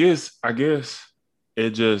 I guess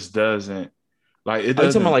it just doesn't like it are you talking about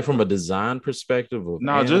doesn't. like from a design perspective of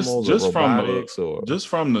No, animals or robotics or? just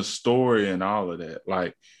from the story and all of that.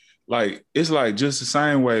 Like it's like just the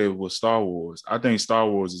same way with Star Wars. I think Star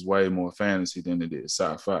Wars is way more fantasy than it is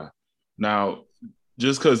sci-fi. Now,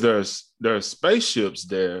 just because there's spaceships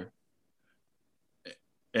there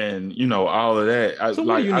and all of that, So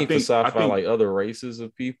what do you need for sci-fi? Like other races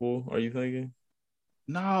of people? Are you thinking?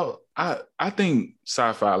 no, I think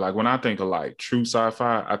sci-fi, like when I think of like true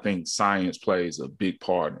sci-fi, I think science plays a big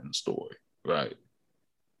part in the story, right?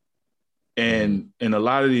 Mm-hmm. And in a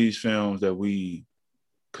lot of these films that we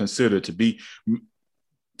consider to be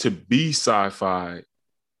sci-fi,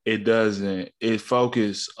 it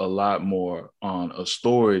focus a lot more on a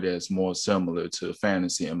story that's more similar to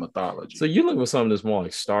fantasy and So mythology. you're looking for something that's more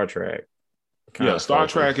like Star Trek kind Yeah, of Star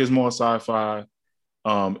Trek focus. is more sci-fi.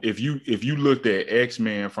 If you looked at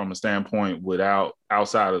X-Men from a standpoint without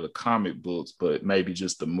outside of the comic books, but maybe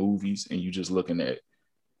just the movies, and you just looking at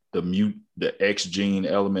the X gene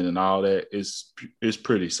element and all that, it's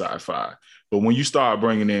pretty sci-fi. But when you start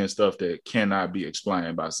bringing in stuff that cannot be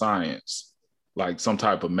explained by science, like some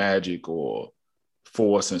type of magic or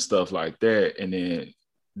force and stuff like that, and then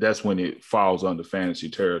that's when it falls under fantasy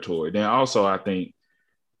territory. Then also, I think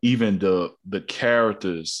even the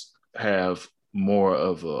characters have more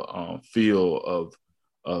of a feel of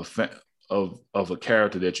of a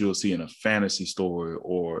character that you'll see in a fantasy story,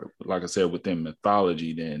 or like I said, within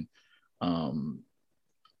mythology, than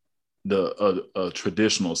a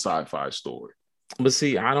traditional sci-fi story. But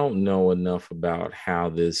see, I don't know enough about how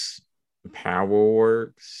this power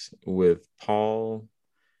works with Paul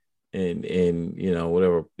and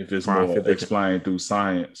whatever If it's more profit they can. explained through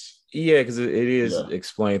science. Yeah, because it is Yeah.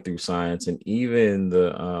 explained through science, and even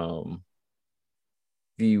the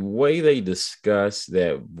way they discuss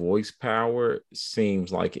that voice power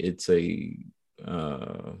seems like it's a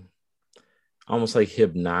uh, almost like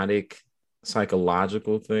hypnotic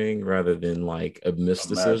psychological thing rather than like a A magical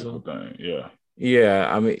mysticism. thing. Yeah.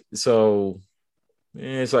 Yeah, I mean, so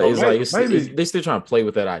it's like But they still trying to play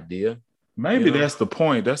with that idea, you maybe know? that's the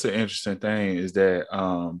point. That's an interesting thing, is that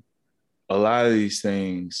a lot of these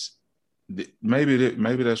things, maybe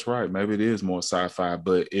that's right. Maybe it is more sci-fi,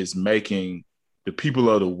 but it's making the people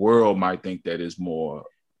of the world might think that is more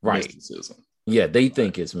Right. mysticism. Yeah, they Right.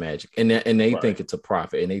 think it's magic, and they Right. think it's a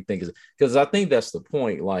profit, and they think it's because I think that's the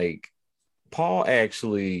point. Like Paul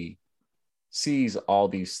actually sees all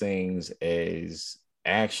these things as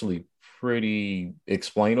actually pretty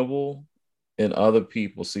explainable, and other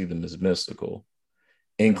people see them as mystical,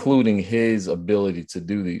 including his ability to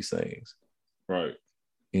do these things, Right.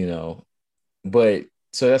 you know. But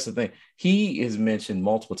so that's the thing. He is mentioned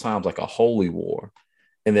multiple times like a holy war,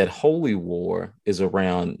 and that holy war is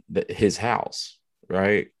around his house,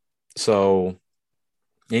 right? So,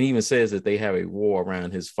 and even says that they have a war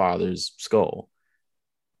around his father's skull.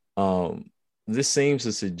 Um, this seems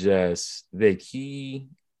to suggest that he,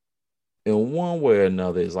 in one way or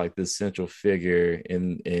another, is like this central figure,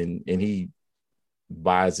 and he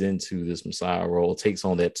buys into this Messiah role, takes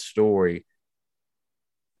on that story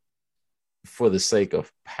for the sake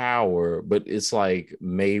of power, but it's like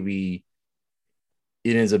maybe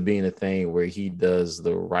it ends up being a thing where he does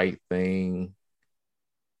the right thing,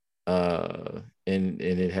 and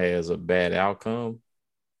it has a bad outcome.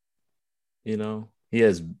 He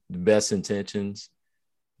has the best intentions,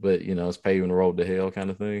 but it's paving the road to hell kind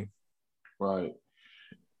of thing. Right.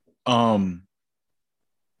 Um,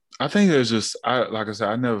 I think there's just I like I said,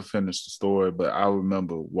 I never finished the story, but I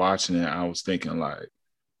remember watching it. I was thinking like,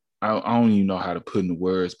 I don't even know how to put into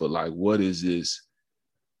words, but like, what is this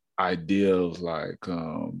idea of like,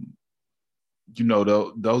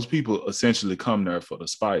 those people essentially come there for the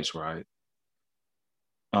spice, right?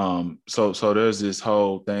 So there's this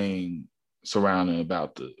whole thing surrounding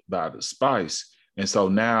about the spice, and so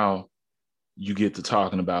now you get to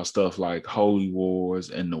talking about stuff like holy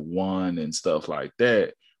wars and the one and stuff like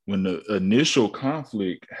that. When the initial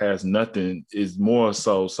conflict has nothing, is more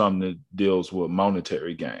so something that deals with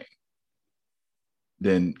monetary gain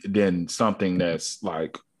than something that's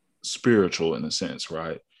like spiritual in a sense,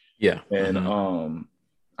 right? Yeah. And Mm-hmm.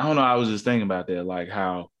 I don't know. I was just thinking about that, like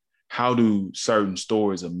how do certain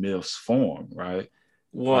stories of myths form, right?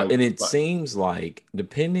 Well, Like, and it like seems like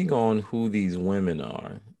depending on who these women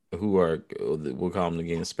are, who are we'll call them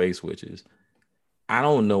again space witches. I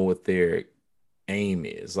don't know what their aim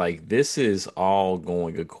is. Like this is all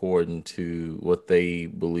going according to what they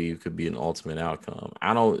believe could be an ultimate outcome.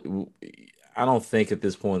 I don't think at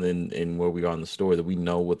this point in where we are in the story that we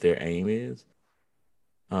know what their aim is.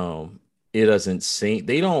 Um, it doesn't seem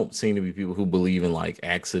they don't seem to be people who believe in like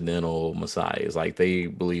accidental messiahs. Like they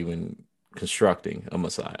believe in constructing a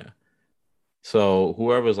messiah. So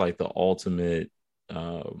whoever's like the ultimate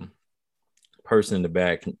um person in the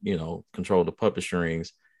back, control the puppet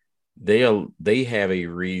strings, they have a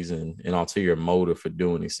reason, an ulterior motive for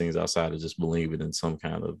doing these things outside of just believing in some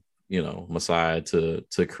kind of messiah to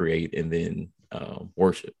create and then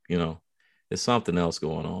worship. There's something else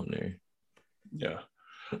going on there. yeah.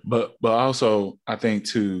 But also I think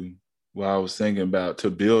too, what I was thinking about, to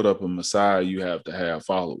build up a Messiah, you have to have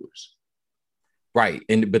followers. Right.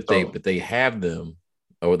 And but they So but they have them,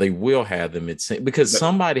 or they will have them, it's because th-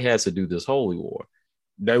 somebody has to do this holy war.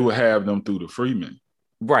 they would have them through the freemen.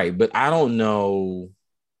 Right, but I don't know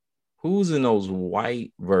who's in those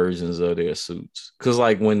white versions of their suits, because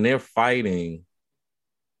like when they're fighting,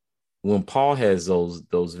 when Paul has those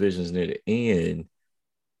visions near the end,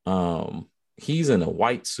 um, he's in a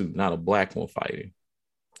white suit, not a black one fighting.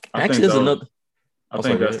 I Actually, think there's those. another. I Oh, think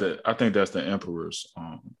sorry, go that's ahead. the. I think that's the Emperor's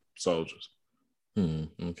soldiers.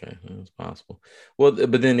 Okay, that's possible. Well,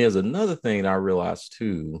 but then there's another thing that I realized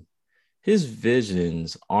too. His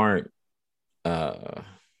visions aren't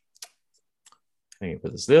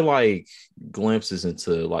they're like glimpses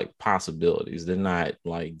into like possibilities. They're not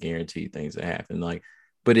like guaranteed things that happen. Like,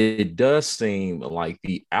 but it does seem like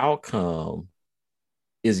the outcome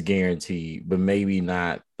is guaranteed, but maybe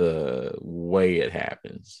not the way it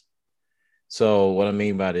happens. So what I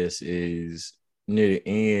mean by this is near the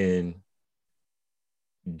end,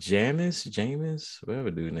 Jamis,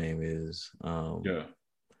 whatever dude name is, Yeah.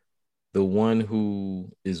 the one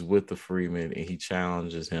who is with the Freeman and he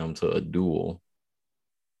challenges him to a duel,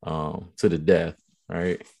 to the death,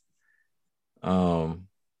 right? Um,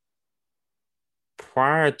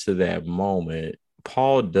 Prior to that moment,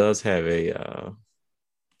 Paul does have a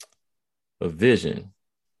vision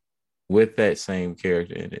with that same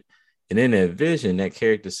character in it. And in that vision, that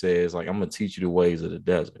character says, like, I'm gonna teach you the ways of the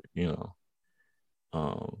desert, you know.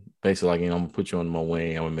 Basically, like, I'm gonna put you on my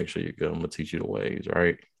wing, I'm gonna make sure you're good, I'm gonna teach you the ways,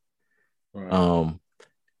 right? Right. Um,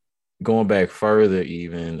 Going back further,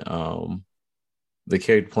 even the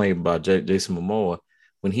character played by Jason Momoa,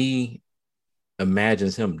 when he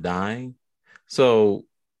imagines him dying, so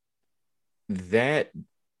that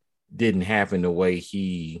didn't happen the way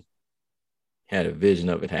he had a vision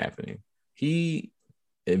of it happening. He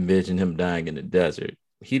envisioned him dying in the desert.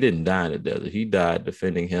 He didn't die in the desert. He died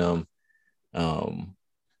defending him um,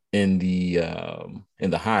 in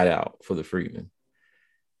the hideout for the Freeman.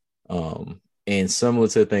 And similar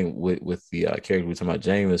to the thing with the character we're talking about,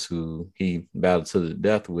 James, who he battled to the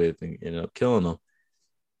death with and ended up killing him.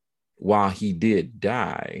 While he did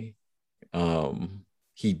die,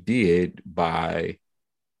 he did by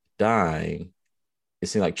dying, it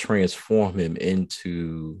seemed like transform him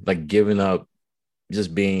into like giving up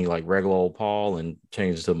just being like regular old Paul and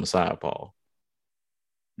changes to Messiah Paul.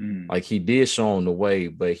 Mm. Like he did show him the way,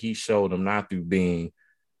 but he showed him not through being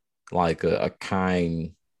like a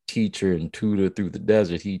kind teacher and tutor through the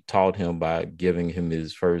desert. He taught him by giving him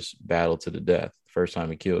his first battle to the death, first time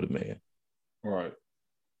he killed a man, Right.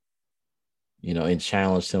 you know, and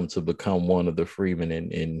challenged him to become one of the freemen.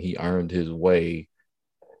 And he earned his way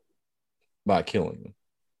by killing him.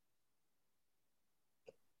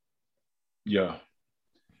 Yeah.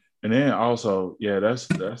 And then also, yeah, that's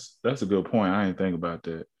a good point. I didn't think about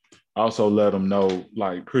that. Also let them know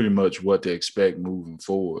like pretty much what to expect moving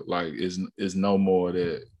forward. Like is no more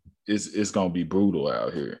that it's gonna be brutal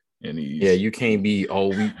out here. And Yeah, he's you can't be, oh,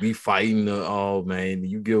 we fighting the, oh man,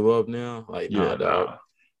 you give up now? Like, yeah, nah, dog.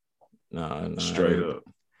 nah, Nah. straight up.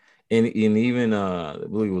 And even I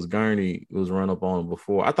believe it was Gurney was run up on him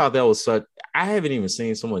before. I thought that was such, I haven't even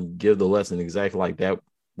seen someone give the lesson exactly like that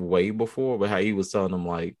way before, but how he was telling them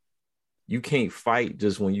like you can't fight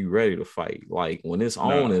just when you're ready to fight. Like when it's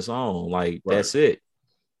on, Nah, it's on. Like right. that's it.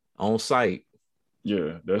 On site.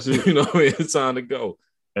 Yeah, that's You it. know, it's time to go.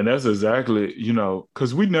 And that's exactly,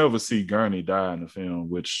 because we never see Gurney die in the film,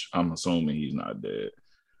 which I'm assuming he's not dead.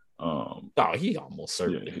 Oh, he almost Yeah.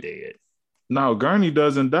 certainly dead. No, Gurney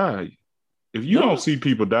doesn't die. If you don't No. see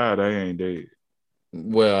people die, they ain't dead.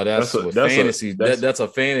 Well, That's that's a what that's a fantasy. that's That's a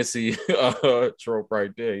fantasy trope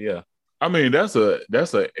right there. Yeah. I mean that's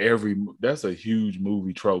a huge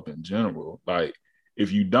movie trope in general. Like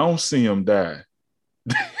if you don't see them die,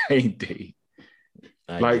 they ain't dead.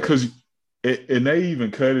 I Like guess. because and they even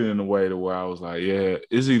cut it in a way to where I was like, yeah,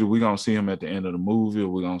 it's either we gonna see him at the end of the movie or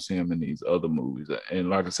we're gonna see him in these other movies. And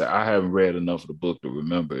like I said, I haven't read enough of the book to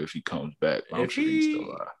remember if he comes back, but I'm If sure he's still he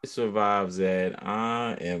alive. survives that,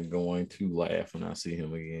 I am going to laugh when I see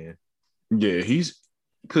him again. Yeah, he's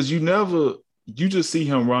because you just see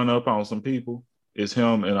him run up on some people. It's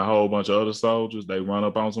him and a whole bunch of other soldiers. They run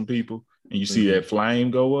up on some people, and you see Mm-hmm. that flame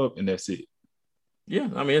go up, and that's it. Yeah,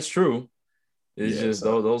 I mean it's true. It's Yeah, just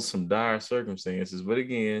so those some dire circumstances. But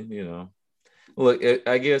again, you know, look,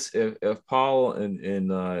 I guess if Paul and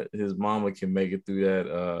his mama can make it through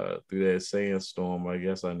that sandstorm, I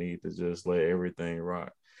guess I need to just let everything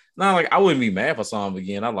rock. Not like I wouldn't be mad if I saw him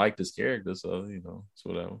again. I like this character, so you know, it's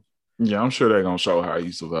whatever. yeah, I'm sure they're gonna show how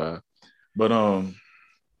he survived. But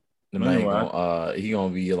The man anyway, gonna he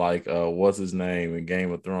gonna be like what's his name in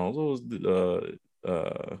Game of Thrones? What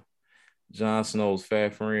was Jon Snow's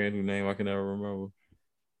fat friend whose name I can never remember?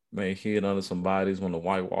 Man, hid under some bodies when the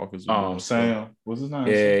White Walkers were doing stuff. Sam, what's his name?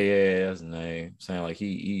 Yeah, that's his name. Saying like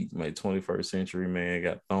he made 21st century man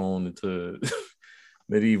got thrown into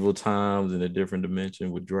medieval times in a different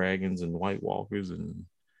dimension with dragons and White Walkers and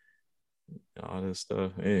all that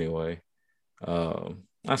stuff. Anyway, um,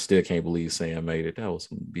 I still can't believe Sam made it. That was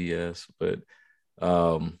some BS. But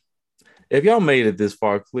um, if y'all made it this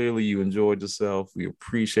far, clearly you enjoyed yourself. We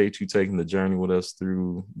appreciate you taking the journey with us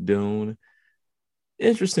through Dune.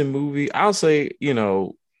 Interesting movie. I'll say,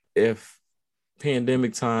 if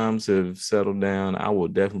pandemic times have settled down, I will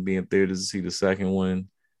definitely be in theaters to see the second one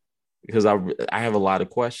because I have a lot of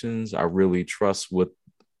questions. I really trust what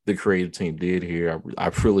the creative team did here. I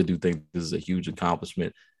really do think this is a huge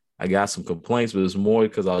accomplishment. I got some complaints, but it's more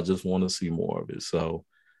because I just want to see more of it. So,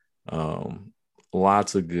 um,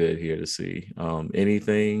 lots of good here to see.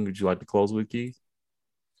 Anything would you like to close with, Keith?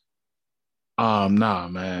 Nah,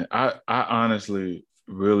 man. I honestly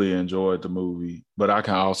really enjoyed the movie, but I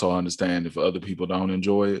can also understand if other people don't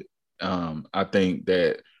enjoy it. I think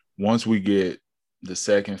that once we get the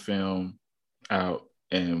second film out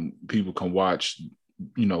and people can watch,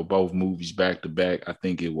 both movies back to back, I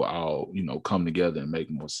think it will all, come together and make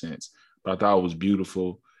more sense. But I thought it was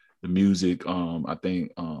beautiful. The music, I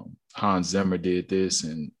think Hans Zimmer did this,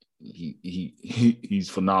 and he's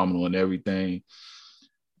phenomenal in everything.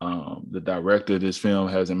 The director of this film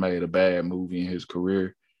hasn't made a bad movie in his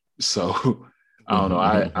career, so I don't know.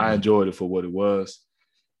 I enjoyed it for what it was,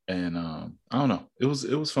 and I don't know. It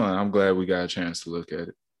was fun. I'm glad we got a chance to look at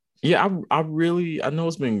it. Yeah, I know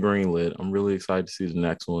it's been greenlit. I'm really excited to see the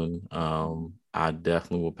next one. I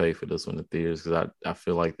definitely will pay for this one in theaters because I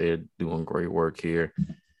feel like they're doing great work here.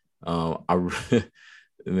 I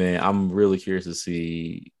man, I'm really curious to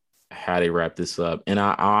see how they wrap this up. And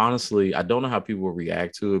I honestly I don't know how people will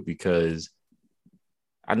react to it because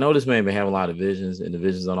I know this man been having a lot of visions and the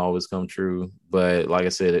visions don't always come true. But like I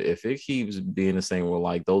said, if it keeps being the same where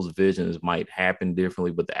like those visions might happen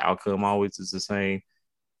differently, but the outcome always is the same,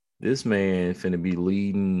 this man finna be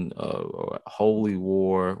leading a holy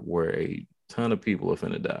war where a ton of people are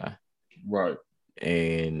finna die. Right.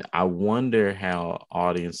 And I wonder how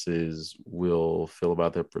audiences will feel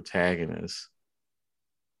about their protagonists,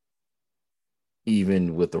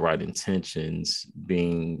 even with the right intentions,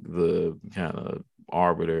 being the kind of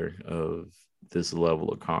arbiter of this level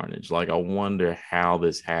of carnage. Like, I wonder how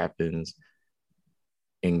this happens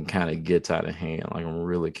and kind of gets out of hand. Like, I'm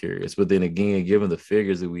really curious. But then again, given the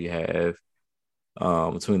figures that we have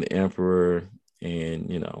between the emperor and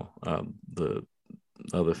the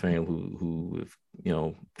other family who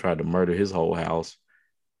tried to murder his whole house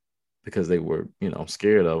because they were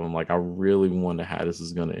scared of him. Like, I really wonder how this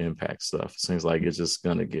is going to impact stuff. It seems like it's just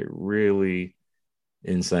going to get really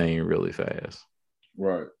insane really fast.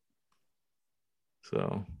 Right.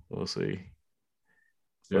 So we'll see.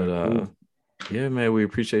 Yeah. But Cool. yeah, man, we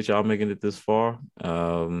appreciate y'all making it this far.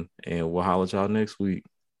 And we'll holler at y'all next week.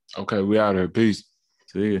 Okay. We out here. Peace.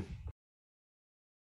 See you.